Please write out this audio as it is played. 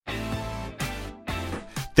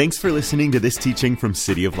Thanks for listening to this teaching from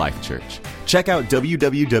City of Life Church. Check out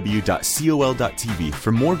www.col.tv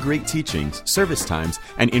for more great teachings, service times,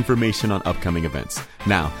 and information on upcoming events.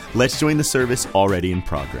 Now, let's join the service already in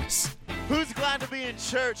progress. Who's glad to be in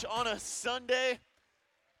church on a Sunday?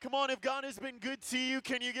 Come on, if God has been good to you,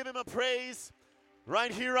 can you give him a praise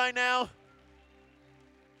right here, right now?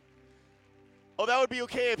 Oh, that would be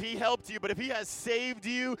okay if he helped you, but if he has saved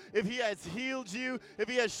you, if he has healed you, if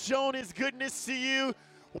he has shown his goodness to you,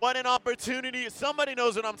 what an opportunity. Somebody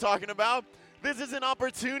knows what I'm talking about. This is an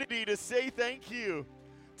opportunity to say thank you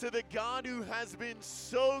to the God who has been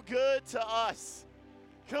so good to us.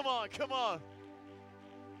 Come on, come on.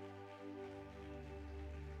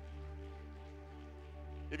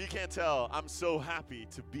 If you can't tell, I'm so happy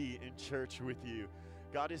to be in church with you.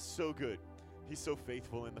 God is so good. He's so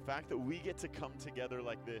faithful. And the fact that we get to come together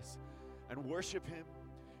like this and worship him,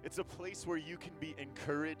 it's a place where you can be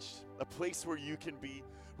encouraged, a place where you can be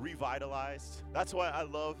revitalized. That's why I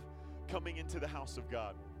love coming into the house of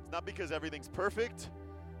God. It's not because everything's perfect,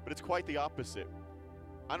 but it's quite the opposite.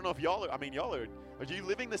 I don't know if y'all are you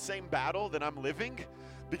living the same battle that I'm living?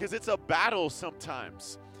 Because it's a battle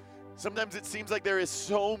sometimes. Sometimes it seems like there is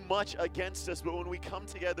so much against us, but when we come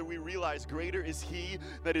together, we realize greater is he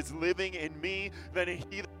that is living in me than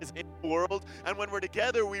he that is in the world. And when we're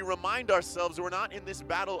together, we remind ourselves we're not in this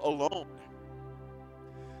battle alone,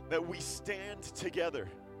 that we stand together,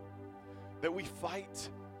 that we fight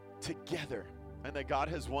together, and that God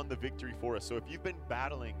has won the victory for us. So if you've been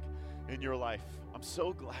battling in your life, I'm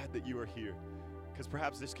so glad that you are here, because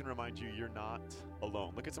perhaps this can remind you you're not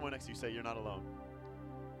alone. Look at someone next to you, say, you're not alone.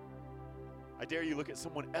 I dare you look at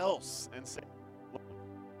someone else and say,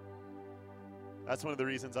 that's one of the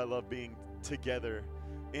reasons I love being together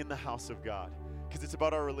in the house of God, because it's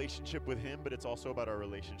about our relationship with him, but it's also about our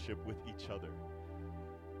relationship with each other.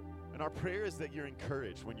 And our prayer is that you're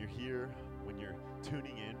encouraged when you're here, when you're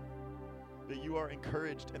tuning in, that you are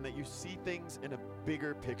encouraged and that you see things in a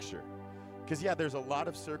bigger picture. Because there's a lot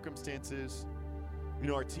of circumstances. You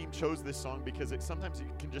know, our team chose this song because sometimes it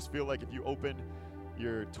can just feel like if you open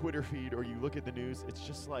your Twitter feed or you look at the news, it's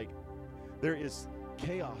just like there is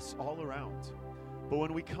chaos all around. But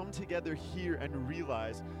when we come together here and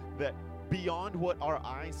realize that beyond what our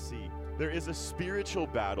eyes see, there is a spiritual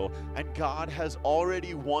battle, and God has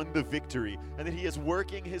already won the victory, and that he is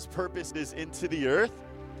working his purposes into the earth,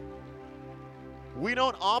 we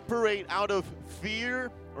don't operate out of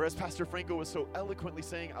fear, or as Pastor Franco was so eloquently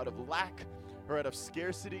saying, out of lack or out of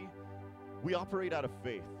scarcity. We operate out of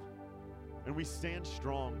faith. And we stand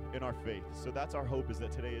strong in our faith. So that's our hope, is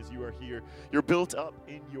that today as you are here, you're built up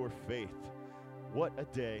in your faith. What a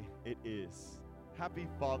day it is. Happy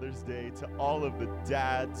Father's Day to all of the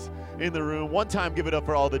dads in the room. One time, give it up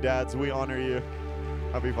for all the dads. We honor you.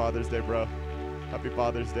 Happy Father's Day, bro. Happy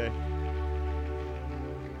Father's Day.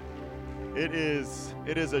 It is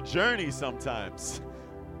a journey sometimes.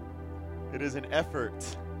 It is an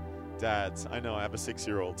effort, dads. I know, I have a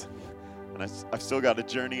 6-year-old. And I've still got a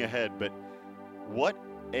journey ahead, but what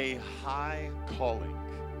a high calling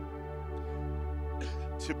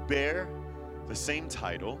to bear the same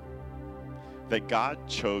title that God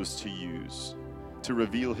chose to use to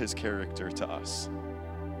reveal his character to us.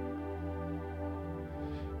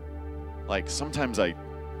 Like, sometimes I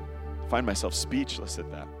find myself speechless at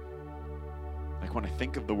that. Like when I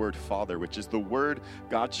think of the word Father, which is the word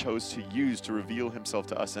God chose to use to reveal himself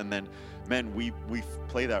to us, and then, man, we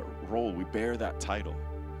play that role, we bear that title.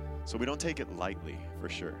 So we don't take it lightly, for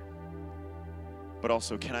sure. But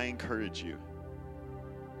also, can I encourage you?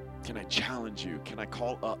 Can I challenge you? Can I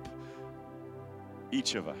call up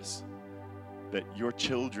each of us that your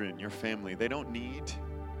children, your family, they don't need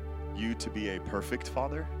you to be a perfect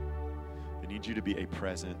father. They need you to be a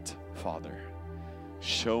present father,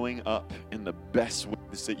 showing up in the best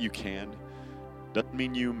ways that you can. Doesn't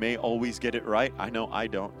mean you may always get it right. I know I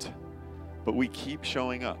don't. But we keep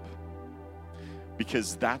showing up,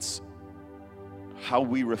 because that's how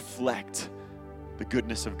we reflect the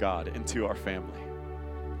goodness of God into our family.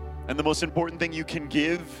 And the most important thing you can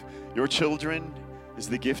give your children is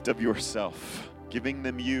the gift of yourself, giving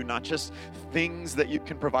them you, not just things that you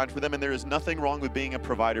can provide for them. And there is nothing wrong with being a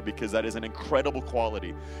provider, because that is an incredible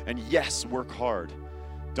quality. And yes, work hard.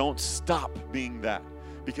 Don't stop being that,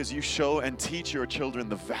 because you show and teach your children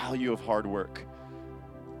the value of hard work.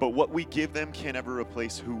 But what we give them can't ever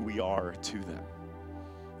replace who we are to them.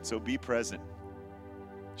 So be present.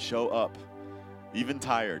 Show up, even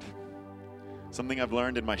tired. Something I've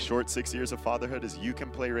learned in my short 6 years of fatherhood is you can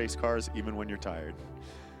play race cars even when you're tired.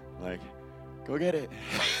 Like, go get it.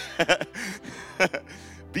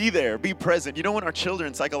 Be there, be present. You know, when our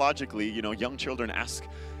children psychologically, young children ask,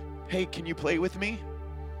 hey, can you play with me?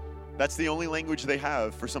 That's the only language they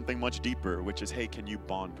have for something much deeper, which is, hey, can you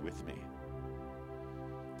bond with me?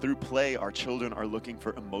 Through play, our children are looking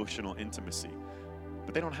for emotional intimacy.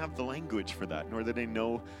 But they don't have the language for that, nor do they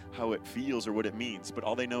know how it feels or what it means. But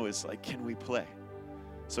all they know is, like, can we play?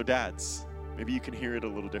 So dads, maybe you can hear it a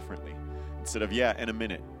little differently. Instead of, yeah, in a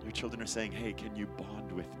minute, your children are saying, hey, can you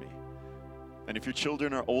bond with me? And if your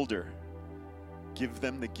children are older, give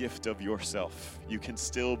them the gift of yourself. You can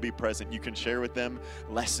still be present. You can share with them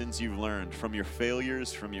lessons you've learned from your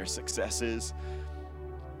failures, from your successes.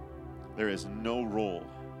 There is no role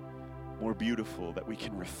more beautiful that we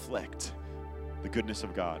can reflect the goodness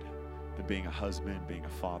of God than being a husband, being a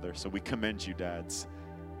father. So we commend you, dads.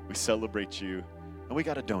 We celebrate you. And we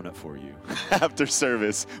got a donut for you after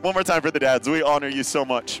service. One more time for the dads. We honor you so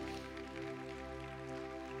much.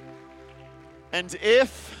 And if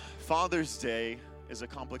Father's Day is a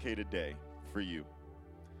complicated day for you,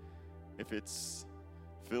 if it's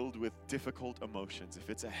filled with difficult emotions, if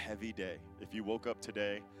it's a heavy day, if you woke up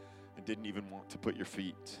today and didn't even want to put your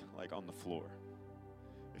feet on the floor,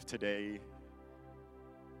 if today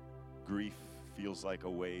grief feels like a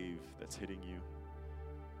wave that's hitting you,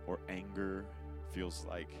 or anger feels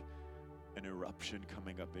like an eruption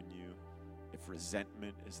coming up in you, if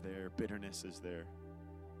resentment is there, bitterness is there,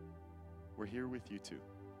 we're here with you too.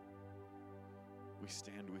 We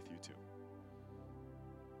stand with you too.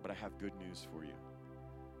 But I have good news for you.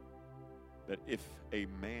 That if a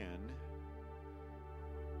man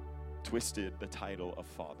twisted the title of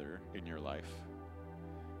father in your life,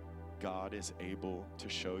 God is able to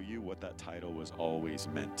show you what that title was always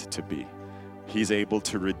meant to be. He's able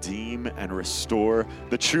to redeem and restore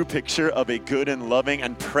the true picture of a good and loving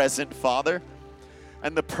and present father.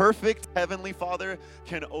 And the perfect heavenly father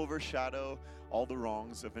can overshadow all the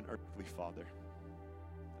wrongs of an earthly father.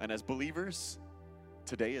 And as believers,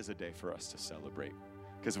 today is a day for us to celebrate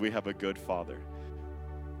because we have a good father.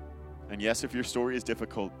 And yes, if your story is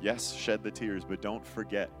difficult, yes, shed the tears, but don't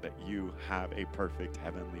forget that you have a perfect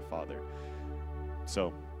heavenly father.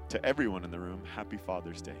 So, to everyone in the room, happy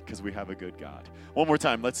Father's Day, because we have a good God. One more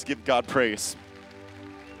time, let's give God praise.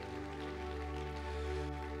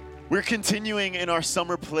 We're continuing in our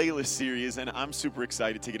summer playlist series, and I'm super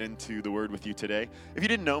excited to get into the Word with you today. If you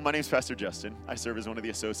didn't know, my name is Pastor Justin. I serve as one of the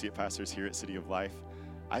associate pastors here at City of Life.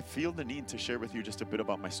 I feel the need to share with you just a bit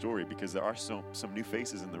about my story because there are some new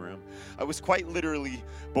faces in the room. I was quite literally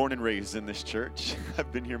born and raised in this church.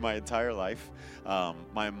 I've been here my entire life.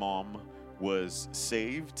 My mom was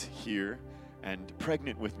saved here and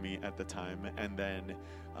pregnant with me at the time. And then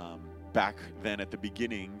back then at the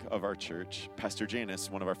beginning of our church, Pastor Janice,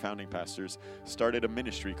 one of our founding pastors, started a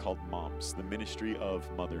ministry called Moms, the Ministry of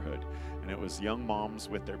Motherhood. And it was young moms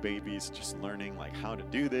with their babies just learning how to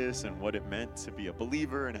do this and what it meant to be a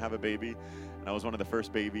believer and have a baby. And I was one of the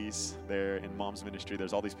first babies there in Mom's ministry.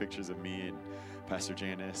 There's all these pictures of me and Pastor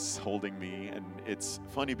Janice holding me. And it's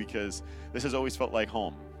funny because this has always felt like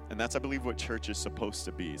home. And that's, I believe, what church is supposed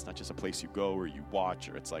to be. It's not just a place you go or you watch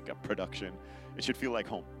or it's like a production. It should feel like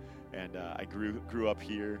home. And I grew up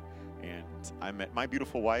here, and I met my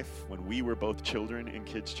beautiful wife when we were both children in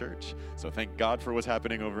kids' church. So thank God for what's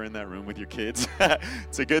happening over in that room with your kids.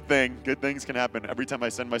 It's a good thing. Good things can happen. Every time I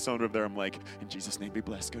send my son over there, I'm like, in Jesus' name, be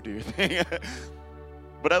blessed. Go do your thing.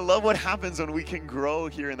 But I love what happens when we can grow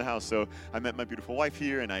here in the house. So I met my beautiful wife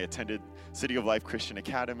here, and I attended City of Life Christian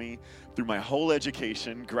Academy through my whole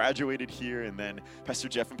education, graduated here, and then Pastor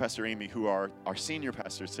Jeff and Pastor Amy, who are our senior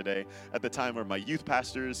pastors today, at the time were my youth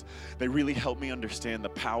pastors. They really helped me understand the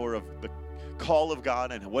power of the call of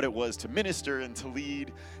God and what it was to minister and to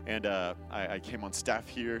lead. And I came on staff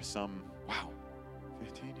here 15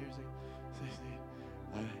 years ago?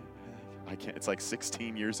 16? I can't, it's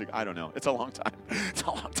 16 years ago. I don't know. It's a long time. It's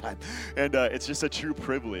a long time. And it's just a true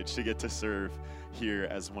privilege to get to serve here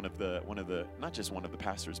as one of the, not just one of the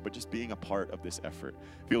pastors, but just being a part of this effort.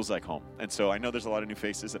 Feels like home. And so I know there's a lot of new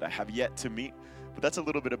faces that I have yet to meet, but that's a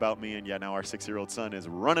little bit about me. And yeah, now our 6-year-old son is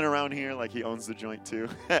running around here like he owns the joint too.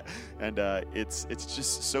 And it's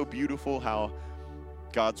just so beautiful how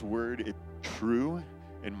God's word is true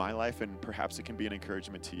in my life, and perhaps it can be an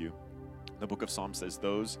encouragement to you. The book of Psalms says,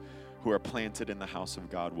 those who are planted in the house of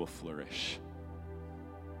God will flourish.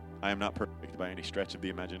 I am not perfect by any stretch of the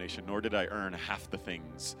imagination, nor did I earn half the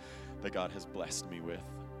things that God has blessed me with.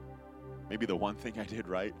 Maybe the one thing I did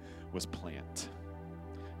right was plant.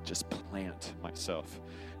 Just plant myself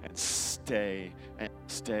and stay and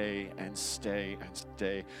stay and stay and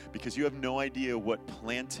stay, because you have no idea what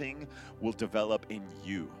planting will develop in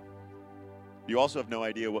you. You also have no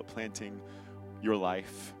idea what planting your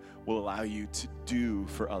life will allow you to do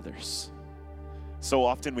for others. So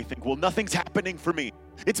often we think, well, nothing's happening for me.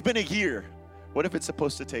 It's been a year. What if it's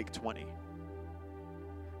supposed to take 20?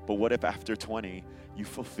 But what if after 20, you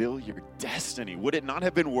fulfill your destiny? Would it not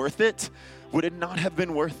have been worth it? Would it not have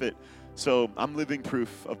been worth it? So I'm living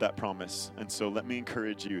proof of that promise. And so let me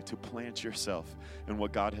encourage you to plant yourself in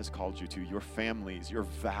what God has called you to, your families, your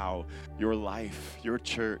vow, your life, your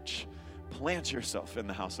church. Plant yourself in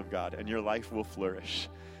the house of God and your life will flourish.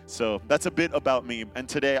 So that's a bit about me. And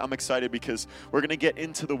today I'm excited because we're going to get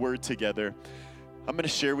into the word together. I'm going to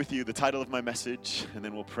share with you the title of my message and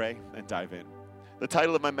then we'll pray and dive in. The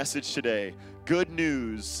title of my message today, Good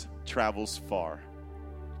News Travels Far.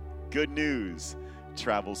 Good news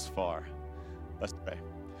travels far. Let's pray.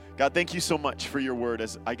 God, thank you so much for your word.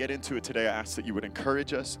 As I get into it today, I ask that you would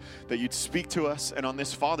encourage us, that you'd speak to us, and on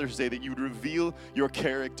this Father's Day, that you would reveal your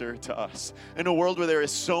character to us. In a world where there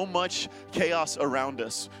is so much chaos around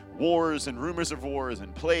us, wars and rumors of wars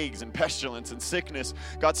and plagues and pestilence and sickness,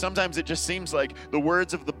 God, sometimes it just seems like the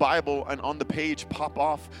words of the Bible and on the page pop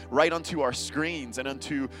off right onto our screens and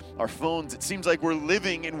onto our phones. It seems like we're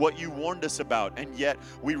living in what you warned us about, and yet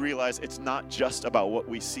we realize it's not just about what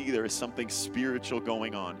we see. There is something spiritual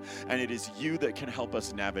going on, and it is you that can help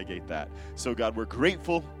us navigate that. So God, we're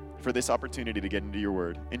grateful for this opportunity to get into your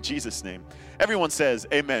word. In Jesus' name, everyone says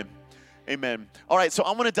amen. Amen. All right, so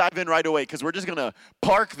I'm going to dive in right away because we're just going to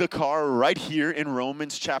park the car right here in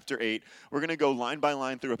Romans chapter 8. We're going to go line by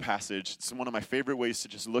line through a passage. It's one of my favorite ways to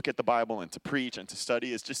just look at the Bible and to preach and to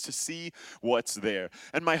study is just to see what's there.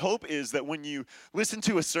 And my hope is that when you listen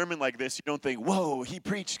to a sermon like this, you don't think, whoa, he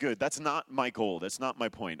preached good. That's not my goal. That's not my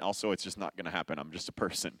point. Also, it's just not going to happen. I'm just a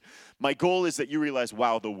person. My goal is that you realize,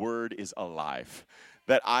 wow, the word is alive.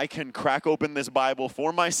 That I can crack open this Bible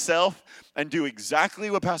for myself and do exactly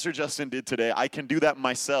what Pastor Justin did today. I can do that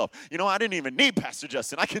myself. You know, I didn't even need Pastor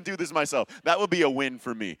Justin. I can do this myself. That would be a win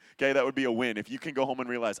for me, okay? That would be a win if you can go home and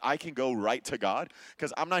realize I can go right to God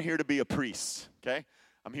because I'm not here to be a priest, okay?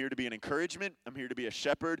 I'm here to be an encouragement. I'm here to be a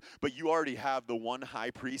shepherd. But you already have the one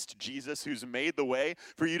high priest, Jesus, who's made the way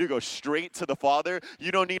for you to go straight to the Father.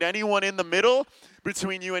 You don't need anyone in the middle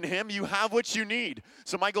between you and him. You have what you need.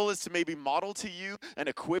 So my goal is to maybe model to you and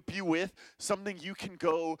equip you with something you can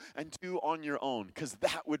go and do on your own, because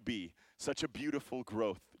that would be such a beautiful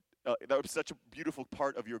growth. That would be such a beautiful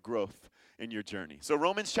part of your growth in your journey. So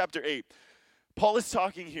Romans chapter 8, Paul is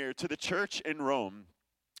talking here to the church in Rome,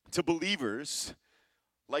 to believers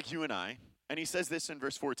like you and I, and he says this in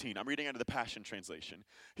verse 14. I'm reading out of the Passion Translation.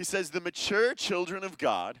 He says, the mature children of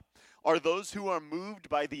God are those who are moved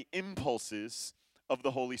by the impulses of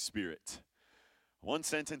the Holy Spirit. One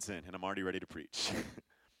sentence in, and I'm already ready to preach.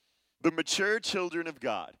 The mature children of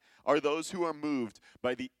God are those who are moved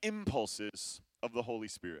by the impulses of the Holy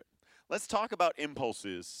Spirit. Let's talk about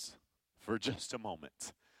impulses for just a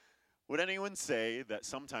moment. Would anyone say that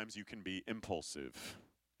sometimes you can be impulsive?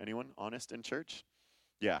 Anyone honest in church?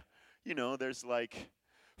 Yeah, you know, there's like,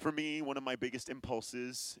 for me, one of my biggest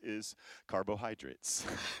impulses is carbohydrates.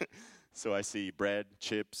 So I see bread,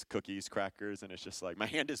 chips, cookies, crackers, and it's just like my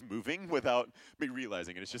hand is moving without me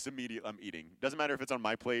realizing it. It's just immediate I'm eating. Doesn't matter if it's on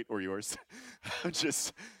my plate or yours. I'm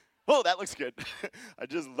just, oh, that looks good. I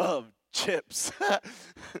just love chips.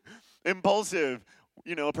 Impulsive,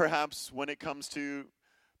 you know, perhaps when it comes to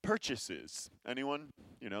purchases. Anyone?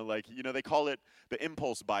 You know, like, you know, they call it the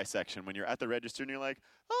impulse buy section when you're at the register and you're like,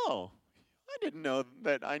 oh, I didn't know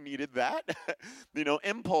that I needed that. You know,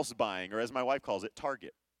 impulse buying, or as my wife calls it,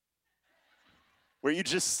 Target. Where you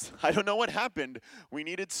just, I don't know what happened. We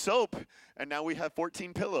needed soap, and now we have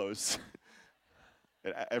 14 pillows.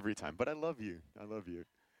 Every time. But I love you. I love you.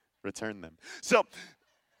 Return them. So,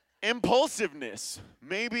 impulsiveness.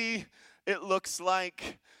 Maybe it looks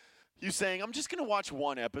like you saying, I'm just going to watch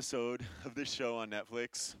one episode of this show on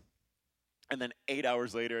Netflix. And then 8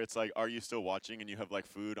 hours later, it's like, are you still watching? And you have like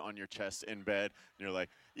food on your chest in bed. And you're like,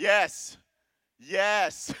 yes,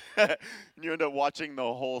 yes. And you end up watching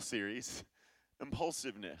the whole series.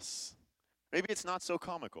 Impulsiveness. Maybe it's not so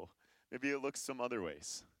comical. Maybe it looks some other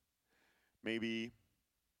ways. Maybe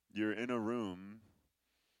you're in a room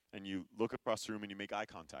and you look across the room and you make eye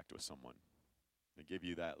contact with someone. They give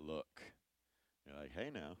you that look. You're like, hey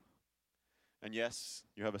now. And yes,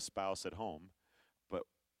 you have a spouse at home, but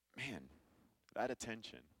man, that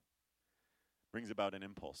attention brings about an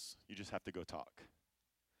impulse. You just have to go talk.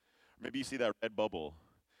 Maybe you see that red bubble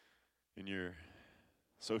in your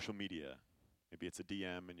social media. Maybe it's a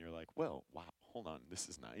DM and you're like, well, wow, hold on, this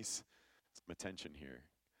is nice. Some attention here.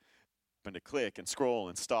 And to click and scroll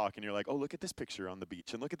and stalk and you're like, oh, look at this picture on the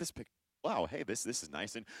beach and look at this picture. Wow, hey, this is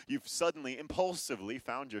nice. And you've suddenly, impulsively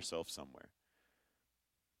found yourself somewhere.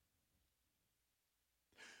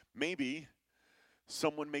 Maybe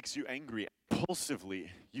someone makes you angry.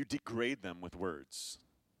 Impulsively, you degrade them with words.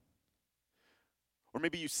 Or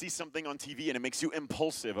maybe you see something on TV and it makes you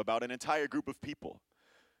impulsive about an entire group of people.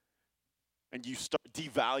 And you start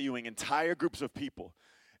devaluing entire groups of people.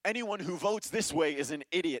 Anyone who votes this way is an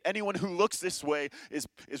idiot. Anyone who looks this way is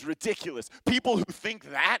ridiculous. People who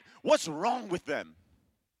think that, what's wrong with them?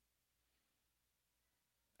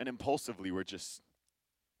 And impulsively, we're just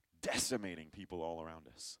decimating people all around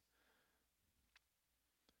us.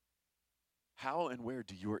 How and where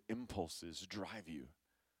do your impulses drive you?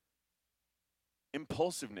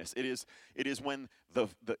 Impulsiveness, it is when the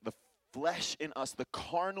flesh in us, the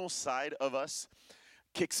carnal side of us,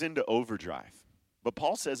 kicks into overdrive. But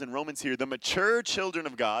Paul says in Romans here, the mature children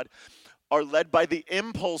of God are led by the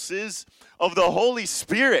impulses of the Holy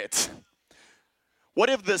Spirit. What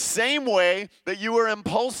if the same way that you were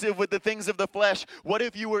impulsive with the things of the flesh, what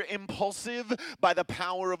if you were impulsive by the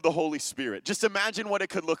power of the Holy Spirit? Just imagine what it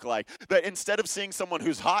could look like. That instead of seeing someone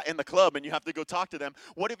who's hot in the club and you have to go talk to them,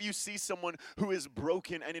 what if you see someone who is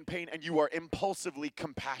broken and in pain and you are impulsively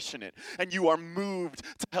compassionate and you are moved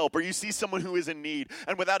to help? Or you see someone who is in need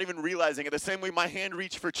and without even realizing it, the same way my hand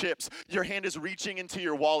reached for chips, your hand is reaching into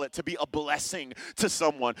your wallet to be a blessing to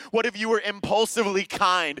someone. What if you were impulsively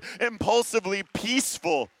kind, impulsively peaceful?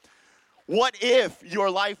 What if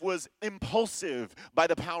your life was impulsive by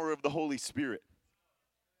the power of the Holy Spirit?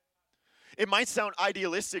 It might sound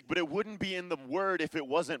idealistic, but it wouldn't be in the Word if it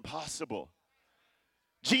wasn't possible.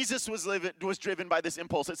 Jesus was driven by this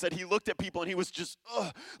impulse. It said he looked at people and he was just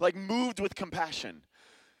like moved with compassion.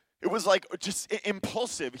 It was like just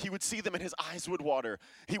impulsive. He would see them and his eyes would water.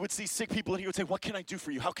 He would see sick people and he would say, "What can I do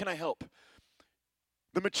for you? How can I help?"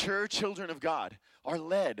 The mature children of God are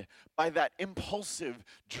led by that impulsive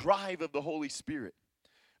drive of the Holy Spirit.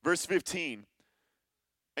 Verse 15,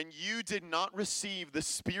 and you did not receive the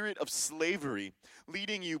spirit of slavery,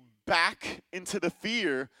 leading you back into the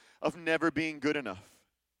fear of never being good enough.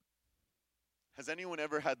 Has anyone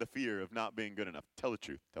ever had the fear of not being good enough? Tell the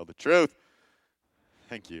truth. Tell the truth.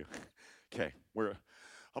 Thank you. Okay, we're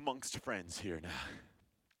amongst friends here now.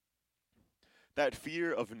 That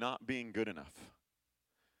fear of not being good enough.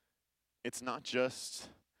 It's not just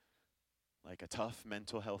like a tough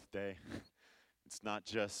mental health day. It's not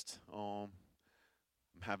just, I'm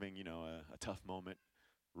having, a tough moment.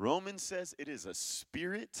 Romans says it is a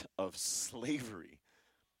spirit of slavery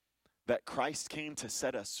that Christ came to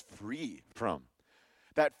set us free from.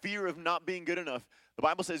 That fear of not being good enough. The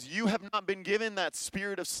Bible says you have not been given that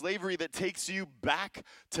spirit of slavery that takes you back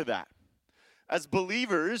to that. As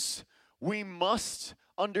believers, we must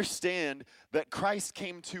understand that Christ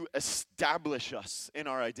came to establish us in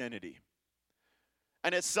our identity.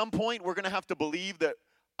 And at some point, we're going to have to believe that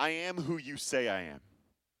I am who you say I am.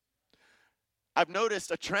 I've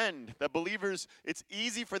noticed a trend that believers, it's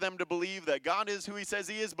easy for them to believe that God is who he says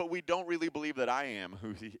he is, but we don't really believe that I am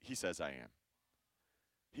who he says I am.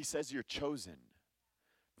 He says you're chosen,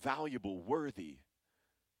 valuable, worthy.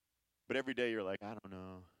 But every day you're like, I don't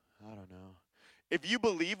know. If you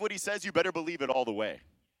believe what he says, you better believe it all the way.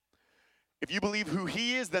 If you believe who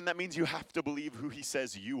he is, then that means you have to believe who he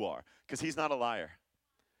says you are, because he's not a liar.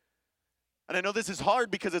 And I know this is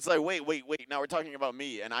hard because it's like, wait, now we're talking about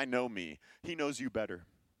me, and I know me. He knows you better.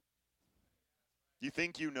 You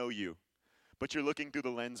think you know you, but you're looking through the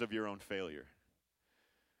lens of your own failure.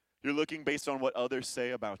 You're looking based on what others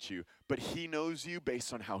say about you, but he knows you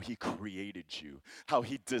based on how he created you, how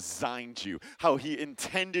he designed you, how he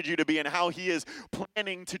intended you to be, and how he is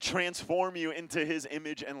planning to transform you into his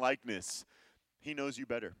image and likeness. He knows you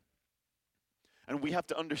better. And we have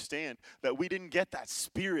to understand that we didn't get that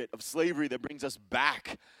spirit of slavery that brings us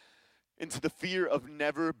back into the fear of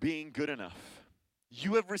never being good enough.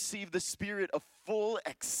 You have received the spirit of full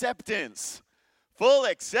acceptance. Full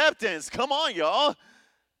acceptance. Come on, y'all.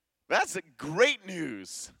 That's great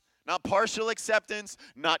news. Not partial acceptance,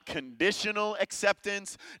 not conditional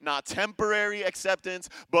acceptance, not temporary acceptance,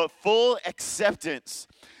 but full acceptance,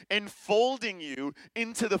 enfolding you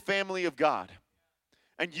into the family of God.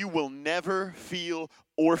 And you will never feel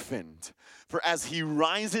orphaned. For as he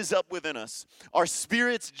rises up within us, our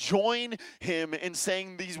spirits join him in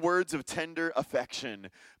saying these words of tender affection.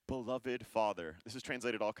 Beloved Father. This is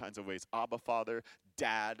translated all kinds of ways. Abba, Father,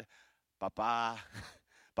 Dad, Papa,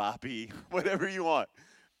 Papi, whatever you want.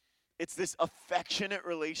 It's this affectionate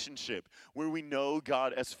relationship where we know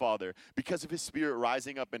God as Father because of his Spirit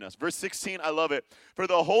rising up in us. Verse 16, I love it. For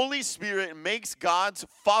the Holy Spirit makes God's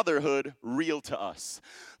fatherhood real to us.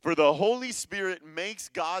 For the Holy Spirit makes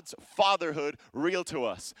God's fatherhood real to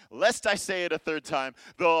us. Lest I say it a third time,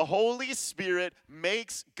 the Holy Spirit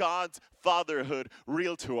makes God's fatherhood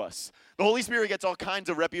real to us. The Holy Spirit gets all kinds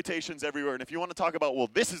of reputations everywhere. And if you want to talk about, well,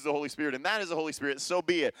 this is the Holy Spirit and that is the Holy Spirit, so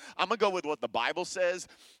be it. I'm going to go with what the Bible says.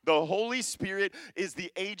 The Holy Spirit is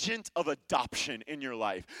the agent of adoption in your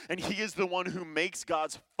life. And he is the one who makes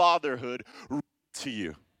God's fatherhood real to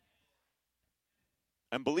you.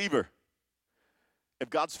 And believer, if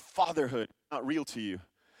God's fatherhood is not real to you,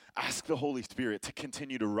 ask the Holy Spirit to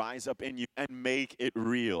continue to rise up in you and make it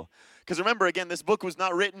real. Because remember, again, this book was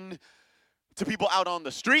not written to people out on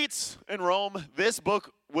the streets in Rome. This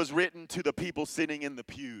book was written to the people sitting in the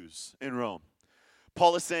pews in Rome.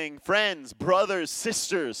 Paul is saying, friends, brothers,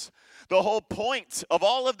 sisters, the whole point of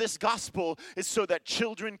all of this gospel is so that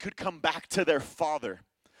children could come back to their father.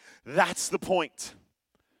 That's the point.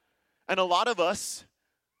 And a lot of us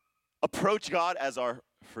approach God as our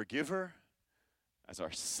forgiver, as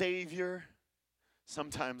our Savior,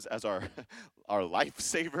 sometimes as our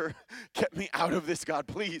lifesaver. Get me out of this, God,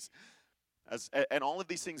 please. And all of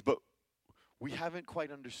these things, but we haven't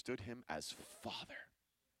quite understood him as Father.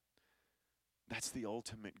 That's the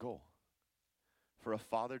ultimate goal, for a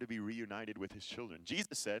father to be reunited with his children.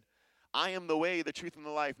 Jesus said, I am the way, the truth, and the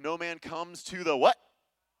life. No man comes to the what?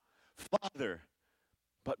 Father,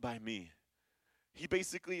 but by me. He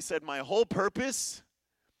basically said, my whole purpose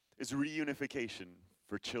is reunification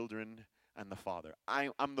for children and the Father.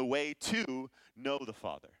 I'm the way to know the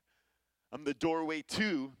Father. I'm the doorway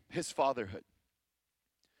to his fatherhood.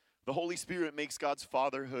 The Holy Spirit makes God's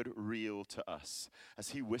fatherhood real to us as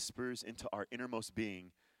he whispers into our innermost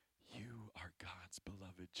being, you are God's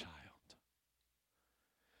beloved child.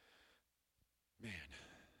 Man,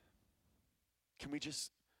 can we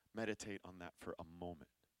just meditate on that for a moment?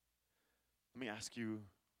 Let me ask you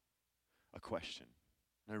a question.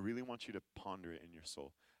 And I really want you to ponder it in your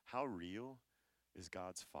soul. How real is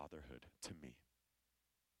God's fatherhood to me?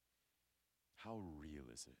 How real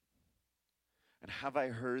is it? And have I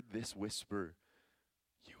heard this whisper,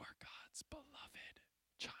 you are God's beloved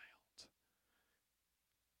child?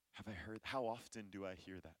 Have I heard, how often do I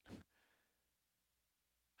hear that?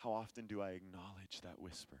 How often do I acknowledge that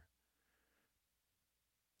whisper?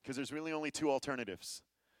 Because there's really only two alternatives.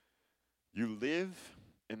 You live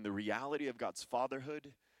in the reality of God's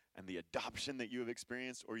fatherhood and the adoption that you have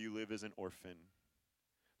experienced, or you live as an orphan.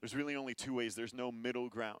 There's really only two ways. There's no middle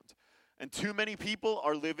ground. And too many people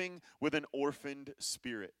are living with an orphaned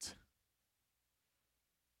spirit.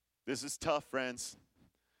 This is tough, friends.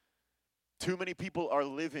 Too many people are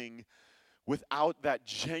living without that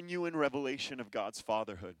genuine revelation of God's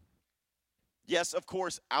fatherhood. Yes, of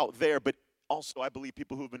course, out there, but also I believe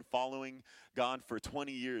people who have been following God for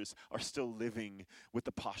 20 years are still living with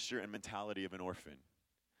the posture and mentality of an orphan.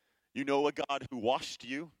 You know a God who washed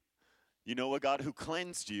you. You know a God who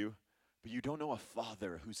cleansed you. But you don't know a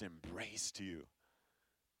father who's embraced you.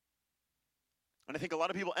 And I think a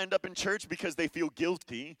lot of people end up in church because they feel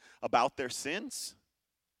guilty about their sins.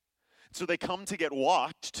 So they come to get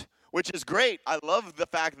washed, which is great. I love the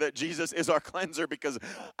fact that Jesus is our cleanser because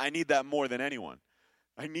I need that more than anyone.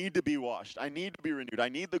 I need to be washed. I need to be renewed. I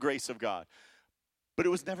need the grace of God. But it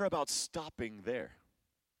was never about stopping there.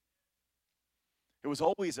 It was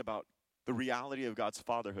always about the reality of God's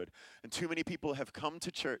fatherhood. And too many people have come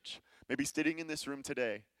to church, maybe sitting in this room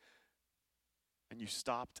today, and you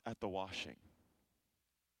stopped at the washing.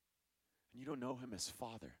 And you don't know him as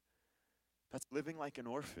Father. That's living like an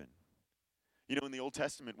orphan. You know, in the Old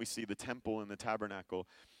Testament, we see the temple and the tabernacle,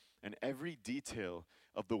 and every detail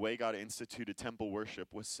of the way God instituted temple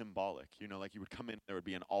worship was symbolic. You know, like you would come in, there would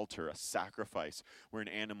be an altar, a sacrifice, where an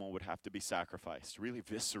animal would have to be sacrificed, really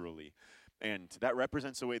viscerally. And that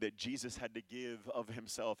represents the way that Jesus had to give of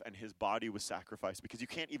himself, and his body was sacrificed, because you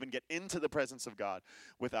can't even get into the presence of God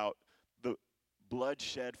without the blood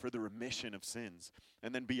shed for the remission of sins.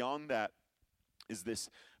 And then beyond that is this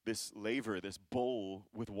laver, this bowl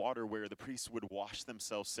with water where the priests would wash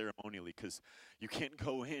themselves ceremonially, because you can't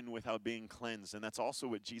go in without being cleansed. And that's also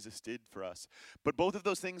what Jesus did for us. But both of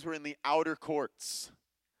those things were in the outer courts.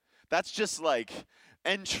 That's just like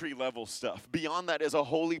entry-level stuff. Beyond that is a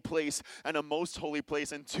holy place and a most holy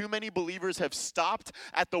place. And too many believers have stopped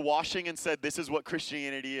at the washing and said, this is what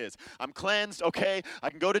Christianity is. I'm cleansed, okay, I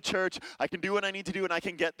can go to church, I can do what I need to do, and I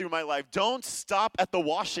can get through my life. Don't stop at the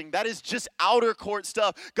washing. That is just outer court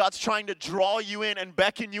stuff. God's trying to draw you in and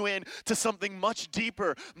beckon you in to something much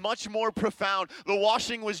deeper, much more profound. The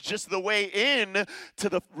washing was just the way in to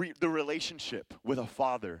the relationship with a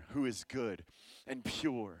Father who is good and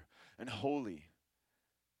pure and holy.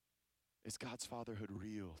 Is God's fatherhood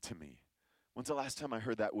real to me? When's the last time I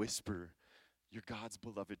heard that whisper, you're God's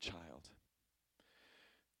beloved child?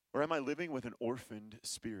 Or am I living with an orphaned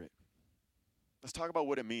spirit? Let's talk about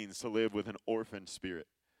what it means to live with an orphan spirit.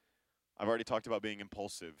 I've already talked about being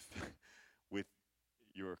impulsive with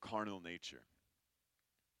your carnal nature.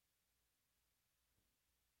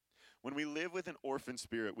 When we live with an orphan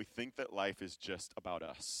spirit, we think that life is just about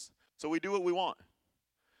us. So we do what we want,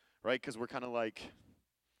 right? Because we're kind of like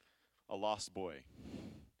a lost boy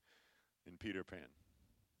in Peter Pan.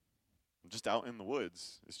 I'm just out in the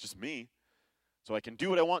woods. It's just me. So I can do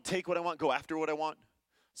what I want, take what I want, go after what I want,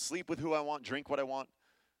 sleep with who I want, drink what I want,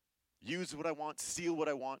 use what I want, steal what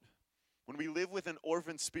I want. When we live with an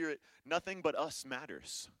orphan spirit, nothing but us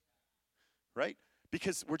matters, right?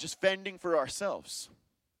 Because we're just fending for ourselves.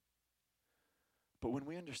 But when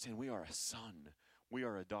we understand we are a son, we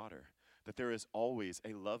are a daughter, that there is always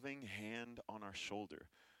a loving hand on our shoulder,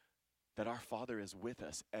 that our Father is with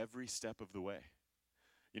us every step of the way.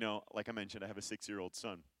 You know, like I mentioned, I have a 6-year-old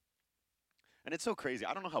son. And it's so crazy.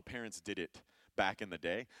 I don't know how parents did it back in the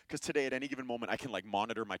day, because today at any given moment I can like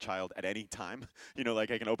monitor my child at any time. You know,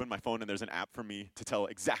 like I can open my phone and there's an app for me to tell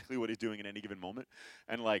exactly what he's doing at any given moment.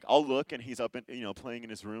 And like I'll look and he's up in, playing in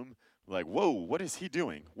his room. Like, whoa, what is he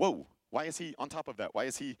doing? Whoa. Why is he on top of that? Why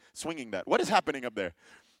is he swinging that? What is happening up there?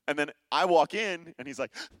 And then I walk in, and he's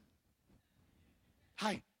like,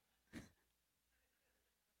 hi.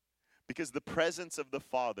 Because the presence of the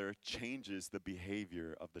Father changes the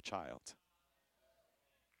behavior of the child.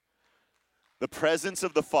 The presence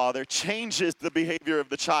of the Father changes the behavior of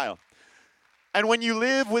the child. And when you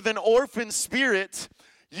live with an orphan spirit,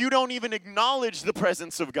 you don't even acknowledge the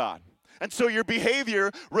presence of God. And so your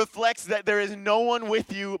behavior reflects that there is no one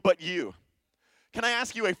with you but you. Can I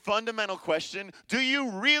ask you a fundamental question? Do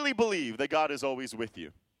you really believe that God is always with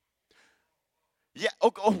you? Yeah,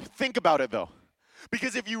 think about it though.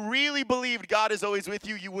 Because if you really believed God is always with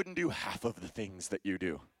you, you wouldn't do half of the things that you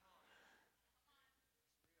do.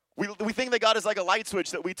 We think that God is like a light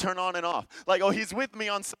switch that we turn on and off. Like, he's with me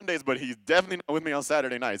on Sundays, but he's definitely not with me on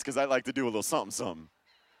Saturday nights because I like to do a little something.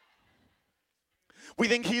 We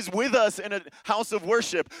think he's with us in a house of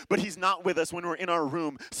worship, but he's not with us when we're in our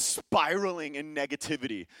room spiraling in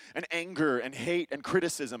negativity and anger and hate and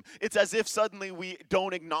criticism. It's as if suddenly we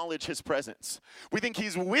don't acknowledge his presence. We think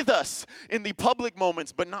he's with us in the public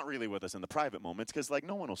moments, but not really with us in the private moments because, like,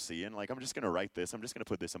 no one will see. And, like, I'm just going to write this. I'm just going to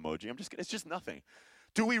put this emoji. It's just nothing.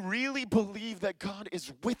 Do we really believe that God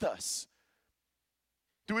is with us?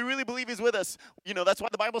 Do we really believe he's with us? That's why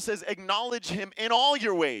the Bible says, acknowledge him in all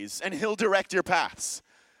your ways, and he'll direct your paths.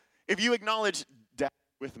 If you acknowledge, Dad,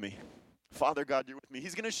 you're with me. Father God, you're with me.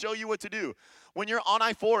 He's going to show you what to do. When you're on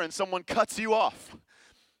I-4 and someone cuts you off,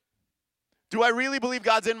 do I really believe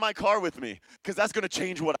God's in my car with me? Because that's going to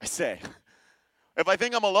change what I say. If I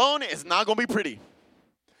think I'm alone, it's not going to be pretty.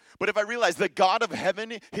 But if I realize the God of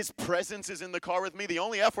heaven, his presence is in the car with me, the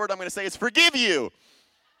only F word I'm going to say is forgive you.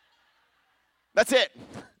 That's it.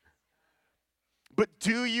 But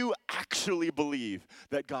do you actually believe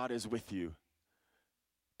that God is with you?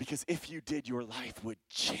 Because if you did, your life would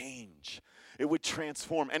change. It would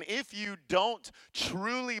transform. And if you don't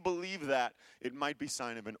truly believe that, it might be a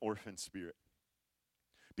sign of an orphan spirit.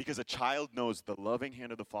 Because a child knows the loving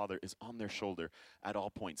hand of the Father is on their shoulder at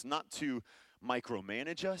all points. Not to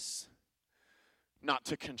micromanage us, not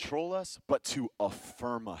to control us, but to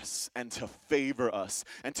affirm us and to favor us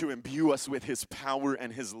and to imbue us with his power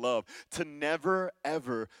and his love, to never,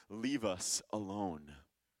 ever leave us alone.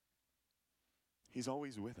 He's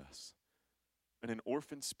always with us. And an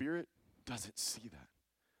orphan spirit doesn't see that.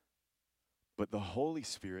 But the Holy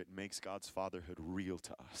Spirit makes God's fatherhood real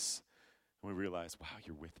to us. And we realize, wow,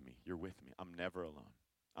 you're with me. You're with me. I'm never alone.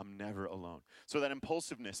 I'm never alone. So that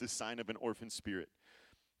impulsiveness is a sign of an orphan spirit.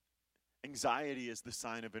 Anxiety is the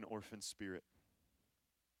sign of an orphan spirit.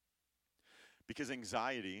 Because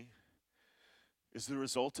anxiety is the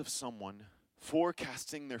result of someone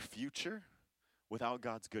forecasting their future without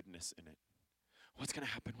God's goodness in it. What's going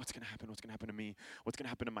to happen? What's going to happen? What's going to happen to me? What's going to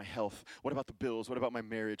happen to my health? What about the bills? What about my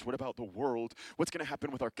marriage? What about the world? What's going to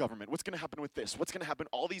happen with our government? What's going to happen with this? What's going to happen?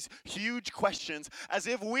 All these huge questions as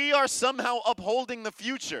if we are somehow upholding the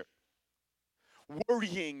future.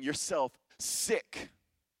 Worrying yourself sick.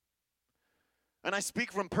 And I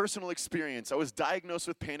speak from personal experience. I was diagnosed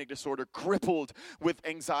with panic disorder, crippled with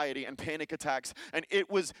anxiety and panic attacks. And it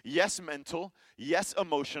was, yes, mental, yes,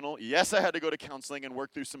 emotional. Yes, I had to go to counseling and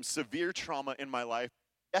work through some severe trauma in my life.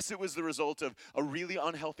 Yes, it was the result of a really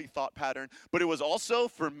unhealthy thought pattern. But it was also,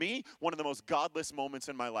 for me, one of the most godless moments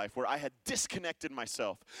in my life where I had disconnected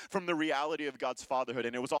myself from the reality of God's fatherhood.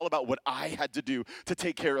 And it was all about what I had to do to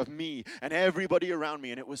take care of me and everybody around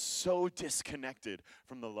me. And it was so disconnected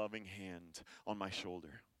from the loving hand on my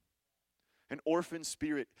shoulder. An orphan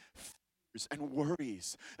spirit and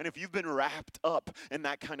worries. And if you've been wrapped up in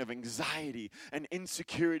that kind of anxiety and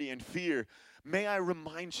insecurity and fear, may I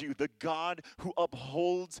remind you, the God who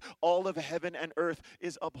upholds all of heaven and earth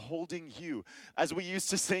is upholding you. As we used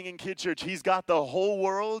to sing in Kid Church, he's got the whole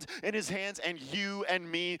world in his hands, and you and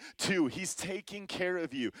me too. He's taking care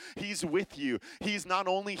of you. He's with you. He's not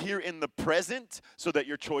only here in the present so that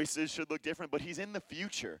your choices should look different, but he's in the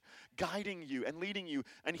future, guiding you and leading you,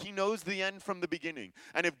 and he knows the end from the beginning.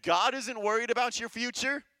 And if God isn't worried about your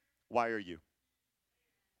future, why are you?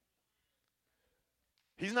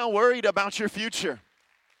 He's not worried about your future.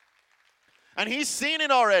 And he's seen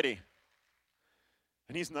it already.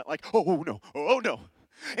 And he's not like, oh no,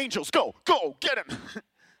 angels, go, get him.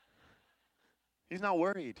 He's not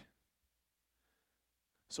worried.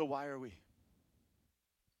 So why are we?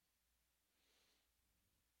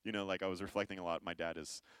 You know, like I was reflecting a lot. My dad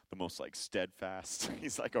is the most like steadfast.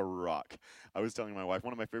 He's like a rock. I was telling my wife,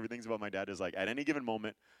 one of my favorite things about my dad is like at any given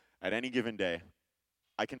moment, at any given day,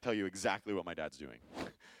 I can tell you exactly what my dad's doing.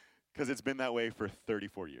 Because it's been that way for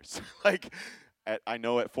 34 years. Like, I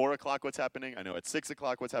know at 4 o'clock what's happening. I know at 6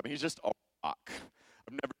 o'clock what's happening. He's just a rock.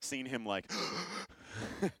 I've never seen him like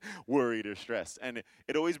worried or stressed. And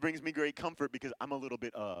it always brings me great comfort because I'm a little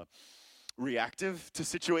bit reactive to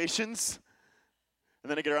situations.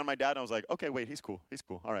 And then I get around my dad and I was like, okay, wait, he's cool.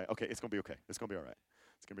 All right, okay, it's going to be okay. It's going to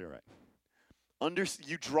be all right.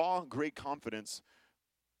 You draw great confidence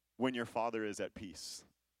when your father is at peace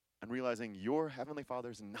and realizing your heavenly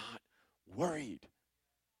Father is not worried.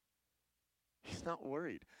 He's not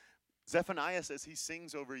worried. Zephaniah says he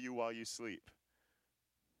sings over you while you sleep.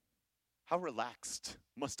 How relaxed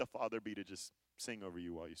must a father be to just sing over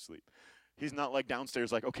you while you sleep? He's not like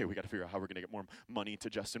downstairs like, okay, we got to figure out how we're going to get more money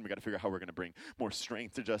to Justin. We got to figure out how we're going to bring more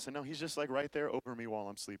strength to Justin. No, he's just like right there over me while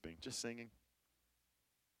I'm sleeping, just singing.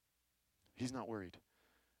 He's not worried.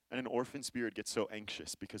 And an orphan spirit gets so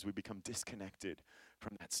anxious because we become disconnected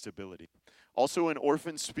from that stability. Also, an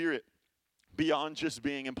orphan spirit, beyond just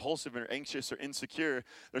being impulsive or anxious or insecure,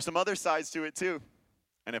 there's some other sides to it too.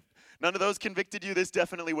 And if none of those convicted you, this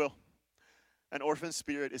definitely will. An orphan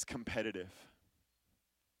spirit is competitive.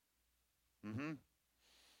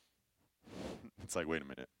 It's like, wait a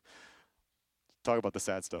minute. Talk about the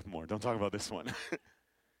sad stuff more. Don't talk about this one.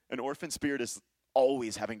 An orphan spirit is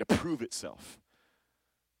always having to prove itself.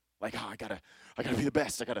 Like, I gotta be the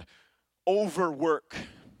best. I gotta overwork.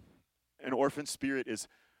 An orphan spirit is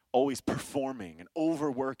always performing and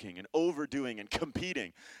overworking and overdoing and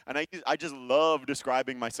competing. And I just love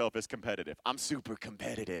describing myself as competitive. I'm super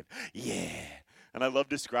competitive. Yeah. And I love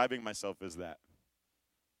describing myself as that.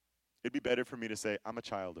 It'd be better for me to say, I'm a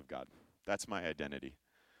child of God. That's my identity.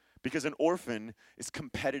 Because an orphan is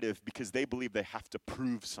competitive because they believe they have to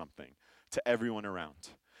prove something to everyone around.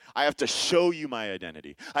 I have to show you my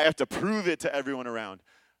identity. I have to prove it to everyone around.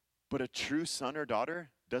 But a true son or daughter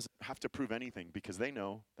doesn't have to prove anything because they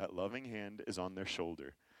know that loving hand is on their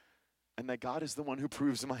shoulder and that God is the one who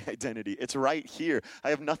proves my identity. It's right here. I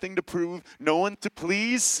have nothing to prove, no one to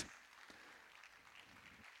please.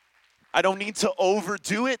 I don't need to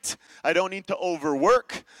overdo it. I don't need to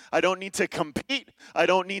overwork. I don't need to compete. I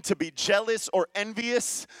don't need to be jealous or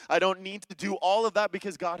envious. I don't need to do all of that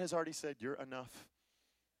because God has already said, you're enough.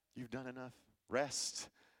 You've done enough. Rest.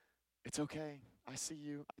 It's okay. I see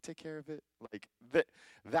you. I take care of it. Like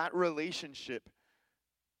that relationship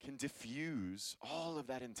can diffuse all of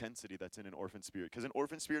that intensity that's in an orphan spirit. Because an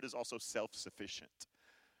orphan spirit is also self-sufficient.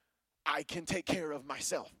 I can take care of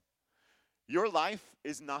myself. Your life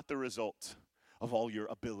is not the result of all your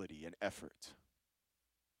ability and effort.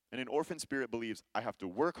 And an orphan spirit believes, I have to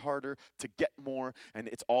work harder to get more, and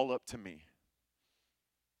it's all up to me.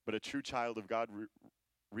 But a true child of God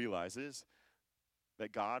realizes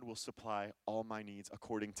that God will supply all my needs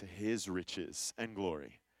according to his riches and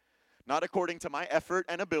glory. Not according to my effort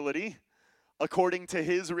and ability, according to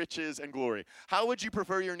his riches and glory. How would you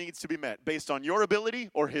prefer your needs to be met? Based on your ability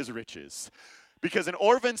or his riches? Because an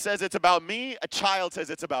orphan says it's about me, a child says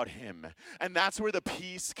it's about him. And that's where the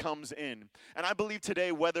peace comes in. And I believe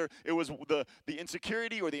today, whether it was the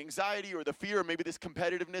insecurity or the anxiety or the fear or maybe this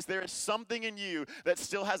competitiveness, there is something in you that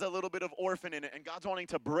still has a little bit of orphan in it. And God's wanting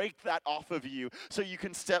to break that off of you so you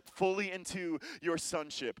can step fully into your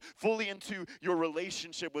sonship, fully into your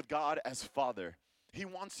relationship with God as Father. He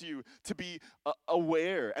wants you to be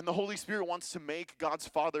aware, and the Holy Spirit wants to make God's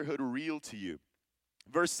fatherhood real to you.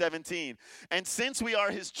 Verse 17, and since we are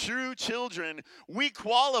his true children, we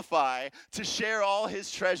qualify to share all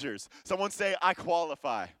his treasures. Someone say, I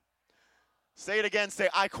qualify. Say it again, say,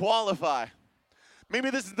 I qualify. Maybe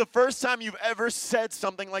this is the first time you've ever said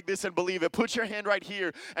something like this and believe it. Put your hand right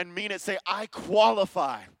here and mean it. Say, I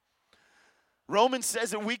qualify. Romans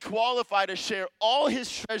says that we qualify to share all his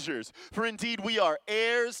treasures, for indeed we are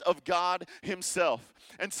heirs of God himself.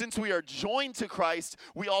 And since we are joined to Christ,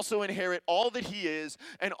 we also inherit all that he is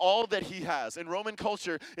and all that he has. In Roman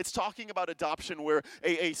culture, it's talking about adoption, where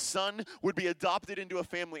a son would be adopted into a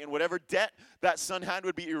family, and whatever debt that son had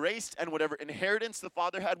would be erased, and whatever inheritance the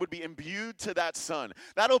father had would be imbued to that son.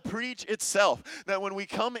 That'll preach itself, that when we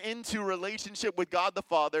come into relationship with God the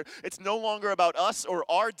Father, it's no longer about us or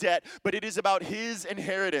our debt, but it is about his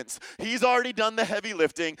inheritance. He's already done the heavy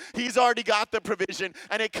lifting. He's already got the provision,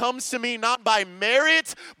 and it comes to me not by merit,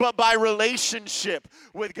 but by relationship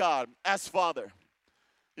with God as Father.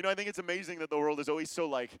 You know, I think it's amazing that the world is always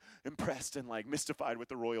so impressed and mystified with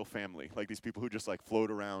the royal family. Like these people who just float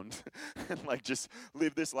around and just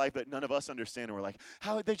live this life that none of us understand. And we're like,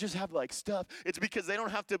 how would they just have stuff? It's because they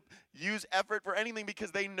don't have to use effort for anything,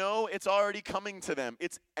 because they know it's already coming to them.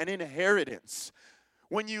 It's an inheritance.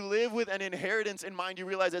 When you live with an inheritance in mind, you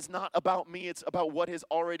realize it's not about me, it's about what is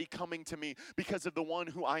already coming to me because of the one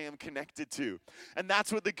who I am connected to. And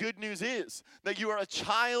that's what the good news is, that you are a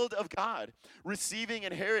child of God, receiving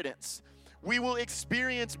inheritance. We will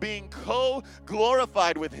experience being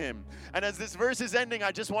co-glorified with him. And as this verse is ending,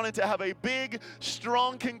 I just wanted to have a big,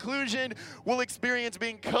 strong conclusion. We'll experience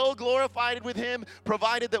being co-glorified with him,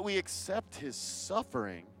 provided that we accept his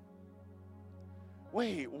suffering.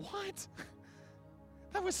 Wait, what?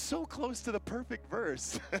 That was so close to the perfect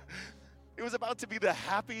verse. It was about to be the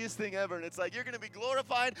happiest thing ever. And it's you're going to be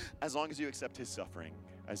glorified as long as you accept his suffering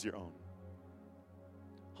as your own.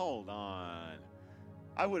 Hold on.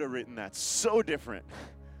 I would have written that so different.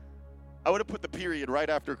 I would have put the period right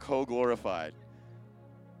after co-glorified.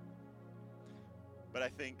 But I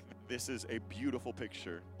think this is a beautiful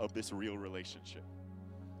picture of this real relationship.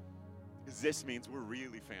 Because this means we're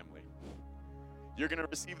really family. You're going to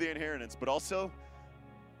receive the inheritance, but also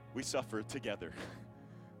we suffer together.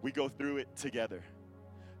 We go through it together.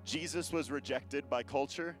 Jesus was rejected by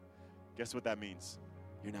culture. Guess what that means?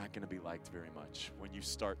 You're not going to be liked very much when you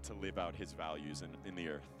start to live out his values in the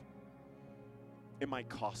earth. It might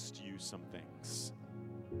cost you some things.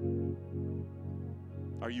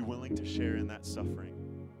 Are you willing to share in that suffering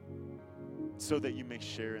so that you may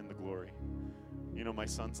share in the glory? You know, my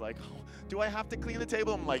son's like, oh, do I have to clean the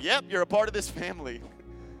table? I'm like, yep, you're a part of this family.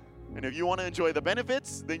 And if you want to enjoy the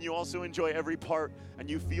benefits, then you also enjoy every part, and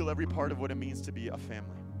you feel every part of what it means to be a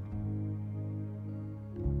family.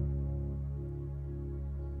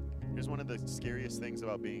 Here's one of the scariest things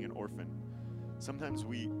about being an orphan. Sometimes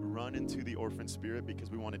we run into the orphan spirit because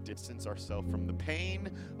we want to distance ourselves from the pain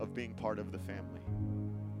of being part of the family.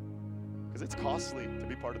 Because it's costly to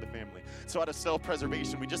be part of the family. So out of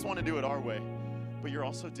self-preservation, we just want to do it our way. But you're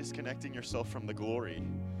also disconnecting yourself from the glory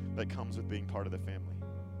that comes with being part of the family.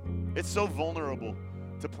 It's so vulnerable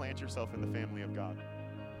to plant yourself in the family of God.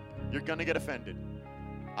 You're going to get offended.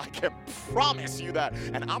 I can promise you that.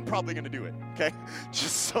 And I'm probably going to do it, okay?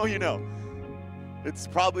 Just so you know. It's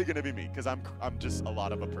probably going to be me, because I'm just a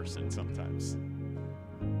lot of a person sometimes.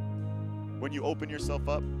 When you open yourself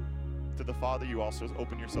up to the Father, you also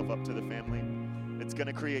open yourself up to the family. It's going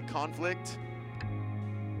to create conflict.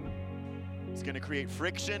 It's going to create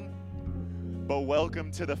friction. But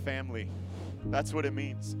welcome to the family. That's what it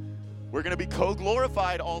means. We're going to be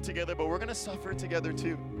co-glorified all together, but we're going to suffer together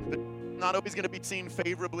too. It's not always going to be seen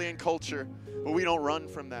favorably in culture, but we don't run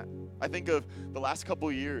from that. I think of the last couple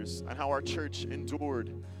of years and how our church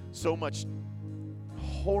endured so much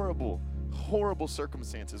horrible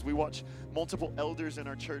circumstances. We watched multiple elders in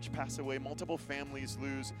our church pass away, multiple families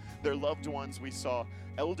lose their loved ones. We saw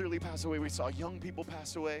elderly pass away. We saw young people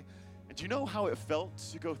pass away. And do you know how it felt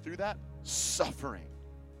to go through that? Suffering.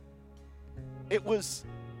 It was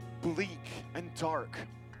bleak and dark,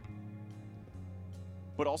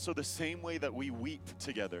 but also the same way that we weep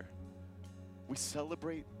together, we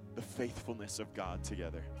celebrate the faithfulness of God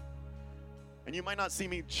together. And you might not see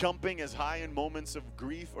me jumping as high in moments of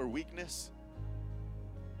grief or weakness,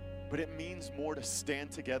 but it means more to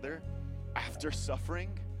stand together after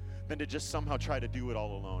suffering than to just somehow try to do it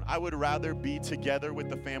all alone. I would rather be together with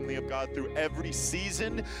the family of God through every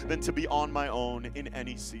season than to be on my own in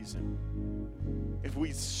any season. If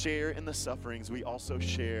we share in the sufferings, we also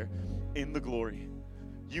share in the glory.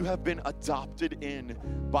 You have been adopted in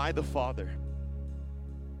by the Father.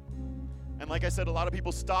 And like I said, a lot of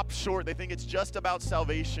people stop short. They think it's just about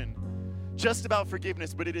salvation, just about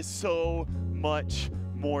forgiveness, but it is so much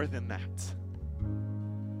more than that.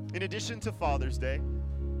 In addition to Father's Day,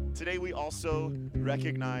 today we also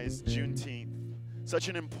recognize Juneteenth, such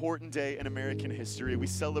an important day in American history. We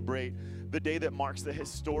celebrate the day that marks the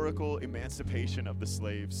historical emancipation of the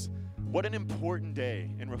slaves What an important day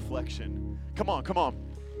in reflection. Come on, come on.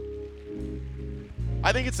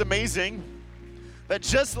 I think it's amazing that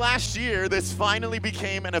just last year, this finally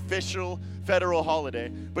became an official federal holiday.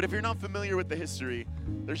 But if you're not familiar with the history,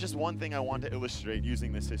 there's just one thing I want to illustrate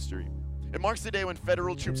using this history. It marks the day when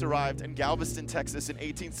federal troops arrived in Galveston, Texas in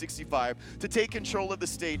 1865 to take control of the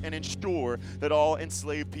state and ensure that all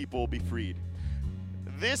enslaved people be freed.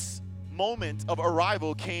 This moment of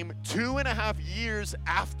arrival came 2.5 years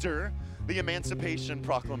after the Emancipation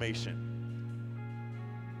Proclamation.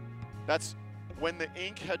 That's when the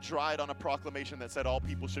ink had dried on a proclamation that said all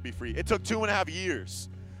people should be free. It took 2.5 years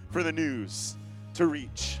for the news to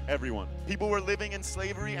reach everyone. People were living in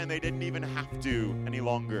slavery and they didn't even have to any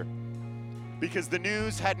longer because the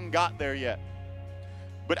news hadn't got there yet.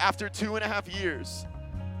 But after 2.5 years,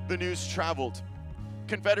 the news traveled.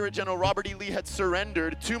 Confederate General Robert E. Lee had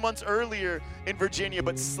surrendered 2 months earlier in Virginia,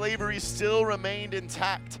 but slavery still remained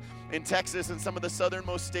intact in Texas and some of the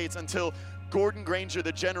southernmost states until Gordon Granger,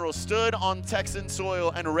 the general, stood on Texan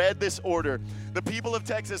soil and read this order. The people of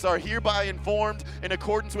Texas are hereby informed in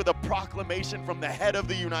accordance with a proclamation from the head of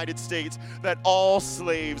the United States that all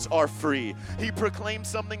slaves are free. He proclaimed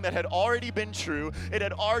something that had already been true. It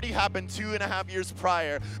had already happened 2.5 years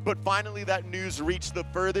prior, but finally that news reached the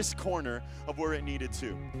furthest corner of where it needed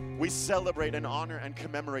to. We celebrate and honor and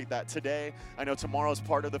commemorate that today. I know tomorrow is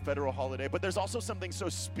part of the federal holiday, but there's also something so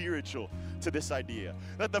spiritual to this idea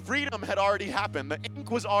that the freedom had already happened. The ink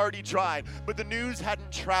was already dried, but the news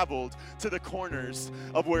hadn't traveled to the corners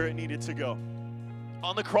of where it needed to go.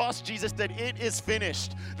 On the cross, Jesus said, "It is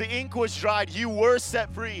finished." The ink was dried. You were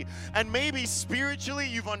set free. And maybe spiritually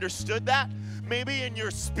you've understood that. Maybe in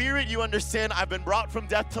your spirit you understand I've been brought from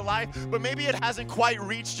death to life, but maybe it hasn't quite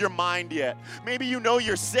reached your mind yet. Maybe you know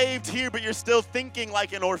you're saved here, but you're still thinking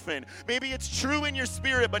like an orphan. Maybe it's true in your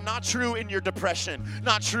spirit, but not true in your depression,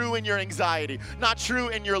 not true in your anxiety, not true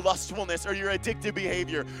in your lustfulness or your addictive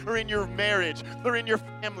behavior or in your marriage or in your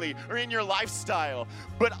family or in your lifestyle.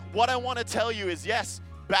 But what I want to tell you is, yes,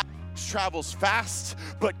 bad news travels fast,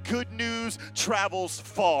 but good news travels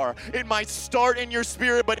far. It might start in your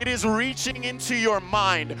spirit, but it is reaching into your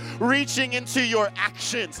mind, reaching into your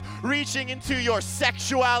actions, reaching into your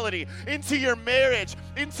sexuality, into your marriage,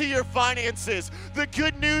 into your finances. The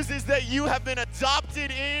good news is that you have been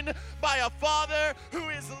adopted in by a Father who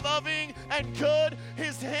is loving and good.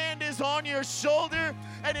 His hand is on your shoulder,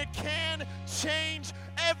 and it can change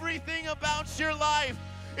everything about your life.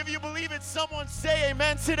 If you believe it, someone say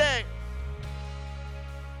amen today.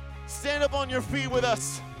 Stand up on your feet with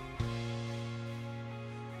us.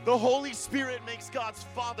 The Holy Spirit makes God's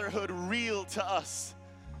fatherhood real to us.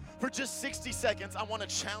 For just 60 seconds, I want to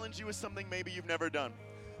challenge you with something maybe you've never done.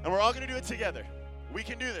 And we're all going to do it together. We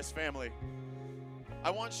can do this, family.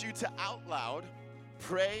 I want you to out loud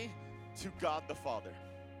pray to God the Father.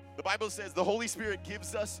 The Bible says the Holy Spirit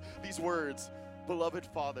gives us these words, beloved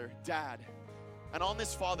Father, Dad. And on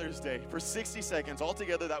this Father's Day, for 60 seconds all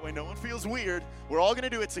together, that way no one feels weird, we're all going to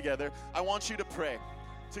do it together. I want you to pray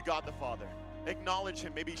to God the Father. Acknowledge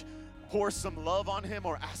Him. Maybe pour some love on Him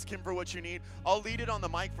or ask Him for what you need. I'll lead it on the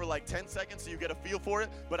mic for like 10 seconds so you get a feel for it,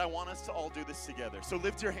 but I want us to all do this together. So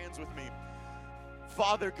lift your hands with me.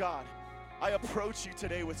 Father God, I approach you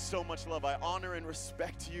today with so much love. I honor and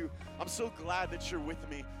respect you. I'm so glad that you're with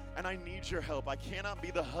me, and I need your help. I cannot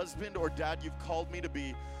be the husband or dad you've called me to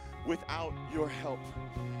be without your help.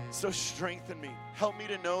 So strengthen me. Help me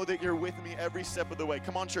to know that you're with me every step of the way.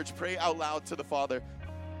 Come on, church, pray out loud to the Father.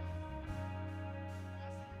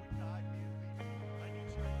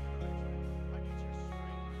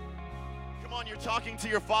 Come on, you're talking to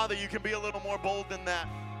your Father. You can be a little more bold than that.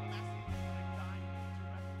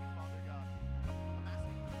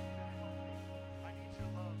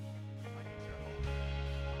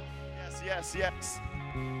 Yes, yes.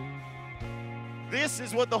 This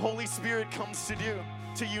is what the Holy Spirit comes to do,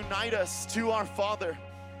 to unite us to our Father.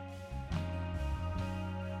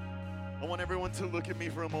 I want everyone to look at me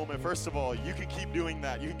for a moment. First of all, you can keep doing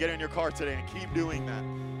that. You can get in your car today and keep doing that.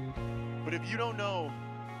 But if you don't know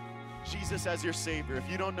Jesus as your Savior, if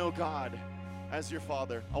you don't know God as your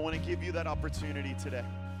Father, I want to give you that opportunity today.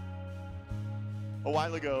 A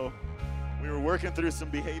while ago, we were working through some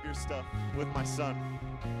behavior stuff with my son.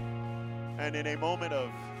 And in a moment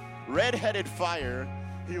of red-headed fire,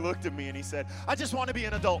 he looked at me and he said, "I just want to be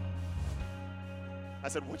an adult." I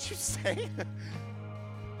said, "What'd you say?"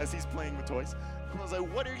 As he's playing with toys. I was like,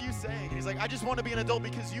 "What are you saying?" He's like, "I just want to be an adult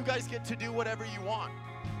because you guys get to do whatever you want."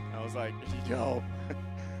 I was like, "Yo."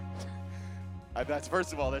 That's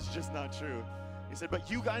first of all, that's just not true. He said, "But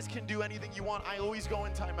you guys can do anything you want. I always go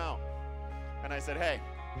in timeout." And I said, "Hey,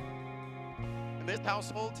 in this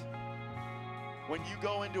household, When you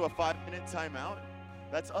go into a 5-minute timeout,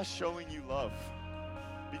 that's us showing you love.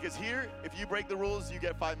 Because here, if you break the rules, you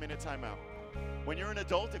get 5-minute timeout. When you're an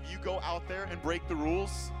adult, if you go out there and break the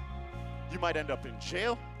rules, you might end up in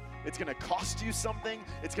jail. It's gonna cost you something.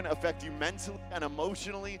 It's gonna affect you mentally and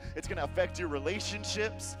emotionally. It's gonna affect your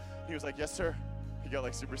relationships. He was like, yes, sir. He got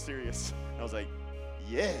like super serious. And I was like,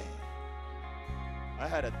 yeah. I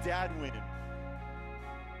had a dad win.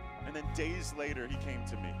 And then days later, he came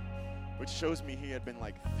to me, which shows me he had been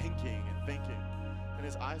like thinking and thinking. And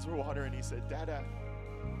his eyes were watering. He said, Dada,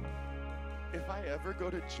 if I ever go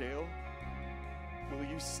to jail, will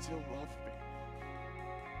you still love me?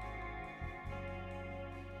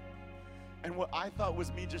 And what I thought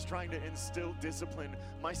was me just trying to instill discipline,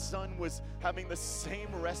 my son was having the same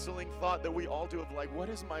wrestling thought that we all do of like, what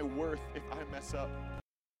is my worth if I mess up?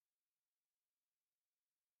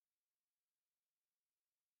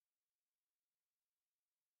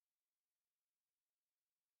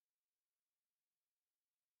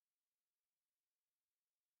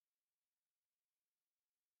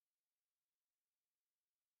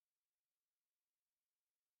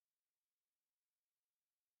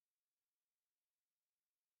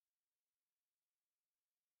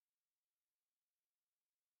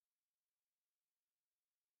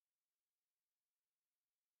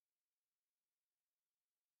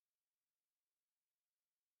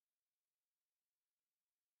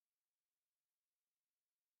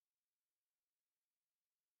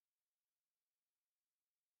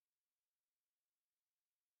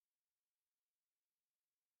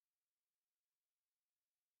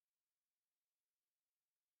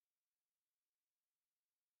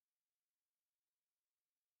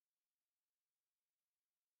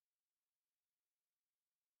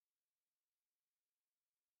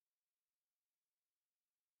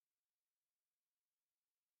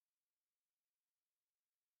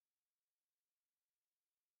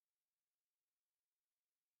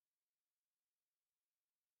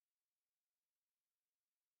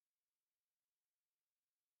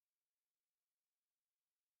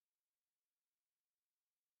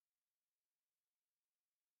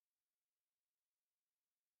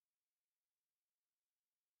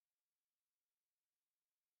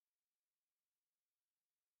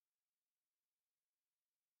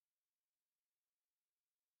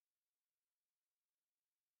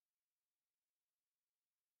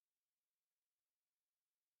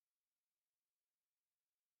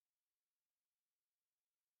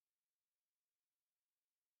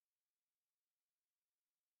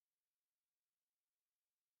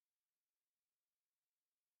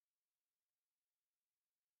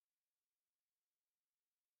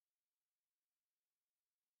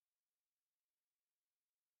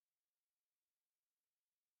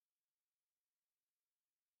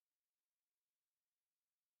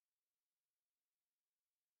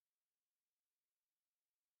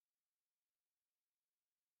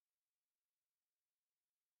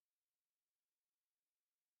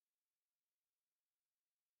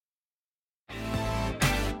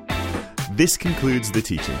 This concludes the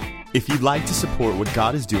teaching. If you'd like to support what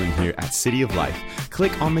God is doing here at City of Life,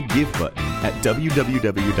 click on the Give button at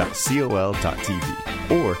www.col.tv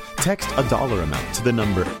or text a dollar amount to the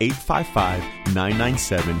number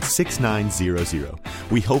 855-997-6900.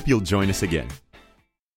 We hope you'll join us again.